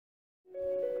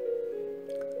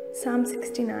Psalm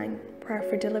 69, Prayer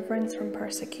for Deliverance from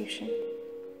Persecution.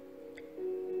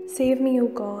 Save me, O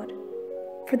God,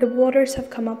 for the waters have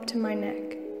come up to my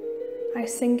neck. I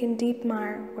sink in deep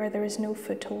mire where there is no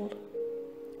foothold.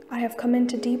 I have come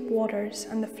into deep waters,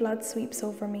 and the flood sweeps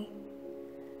over me.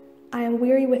 I am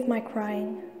weary with my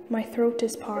crying, my throat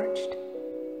is parched.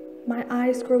 My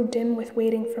eyes grow dim with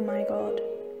waiting for my God.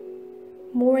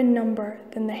 More in number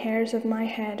than the hairs of my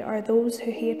head are those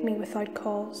who hate me without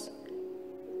cause.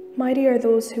 Mighty are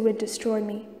those who would destroy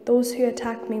me, those who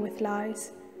attack me with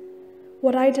lies.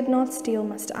 What I did not steal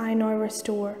must I now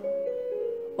restore.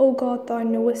 O God, thou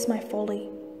knowest my folly.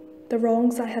 The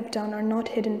wrongs I have done are not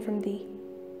hidden from thee.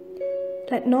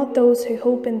 Let not those who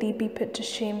hope in thee be put to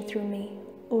shame through me,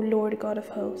 O Lord God of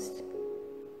hosts.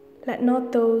 Let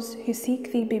not those who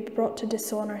seek thee be brought to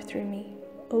dishonour through me,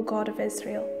 O God of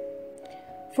Israel.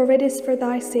 For it is for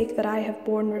thy sake that I have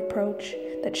borne reproach,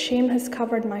 that shame has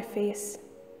covered my face.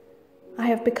 I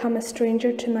have become a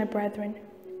stranger to my brethren,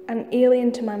 an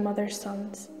alien to my mother's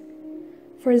sons.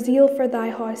 For zeal for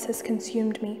thy house has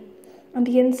consumed me, and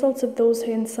the insults of those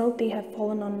who insult thee have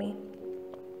fallen on me.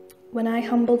 When I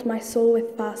humbled my soul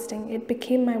with fasting, it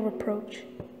became my reproach.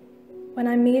 When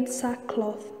I made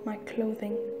sackcloth my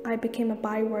clothing, I became a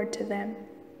byword to them.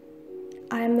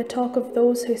 I am the talk of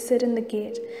those who sit in the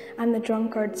gate, and the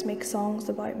drunkards make songs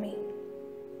about me.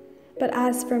 But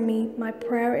as for me, my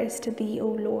prayer is to thee, O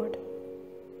Lord.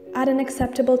 At an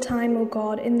acceptable time, O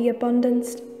God, in the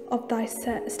abundance of thy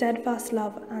steadfast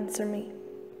love, answer me.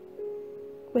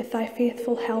 With thy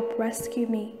faithful help, rescue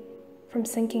me from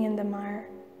sinking in the mire.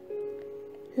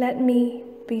 Let me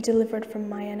be delivered from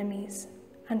my enemies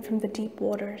and from the deep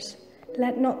waters.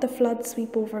 Let not the flood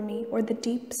sweep over me, or the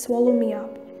deep swallow me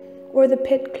up, or the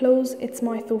pit close its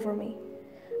mouth over me.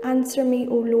 Answer me,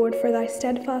 O Lord, for thy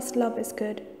steadfast love is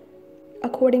good.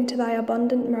 According to thy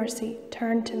abundant mercy,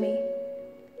 turn to me.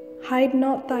 Hide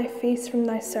not thy face from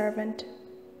thy servant,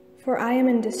 for I am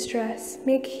in distress.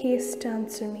 Make haste to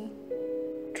answer me.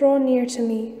 Draw near to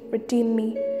me, redeem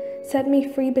me, set me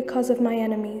free because of my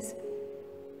enemies.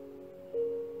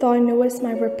 Thou knowest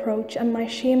my reproach, and my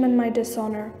shame and my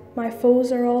dishonour. My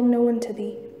foes are all known to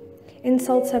thee.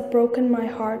 Insults have broken my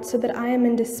heart, so that I am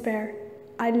in despair.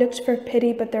 I looked for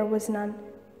pity, but there was none,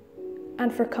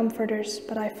 and for comforters,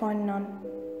 but I found none.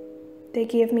 They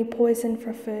gave me poison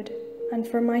for food, and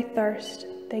for my thirst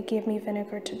they gave me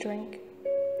vinegar to drink.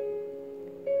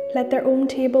 Let their own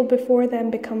table before them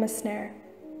become a snare.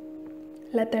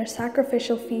 Let their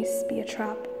sacrificial feasts be a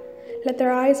trap. Let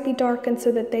their eyes be darkened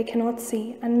so that they cannot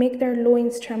see, and make their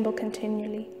loins tremble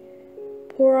continually.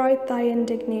 Pour out thy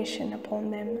indignation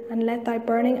upon them, and let thy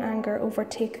burning anger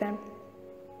overtake them.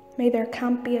 May their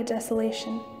camp be a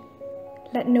desolation.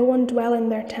 Let no one dwell in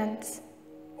their tents.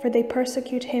 For they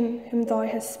persecute him whom thou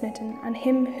hast smitten, and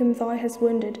him whom thou hast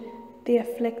wounded they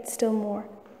afflict still more.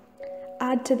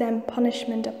 Add to them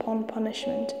punishment upon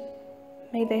punishment.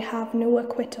 May they have no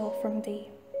acquittal from thee.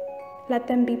 Let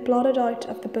them be blotted out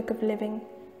of the book of living.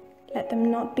 Let them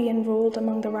not be enrolled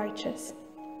among the righteous.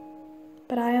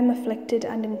 But I am afflicted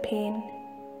and in pain.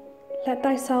 Let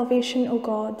thy salvation, O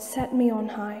God, set me on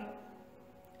high.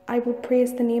 I will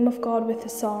praise the name of God with a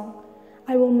song.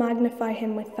 I will magnify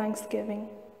him with thanksgiving.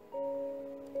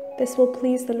 This will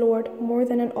please the Lord more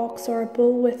than an ox or a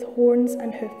bull with horns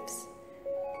and hoofs.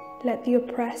 Let the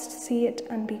oppressed see it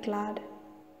and be glad.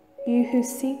 You who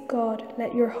seek God,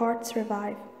 let your hearts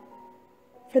revive.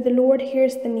 For the Lord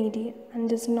hears the needy and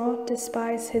does not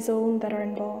despise his own that are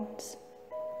in bonds.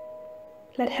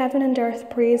 Let heaven and earth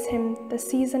praise him, the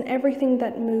seas and everything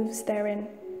that moves therein.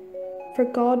 For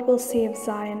God will save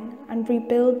Zion and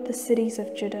rebuild the cities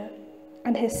of Judah,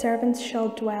 and his servants shall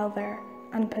dwell there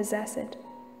and possess it.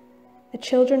 The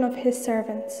children of his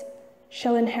servants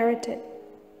shall inherit it,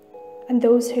 and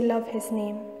those who love his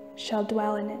name shall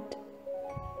dwell in it.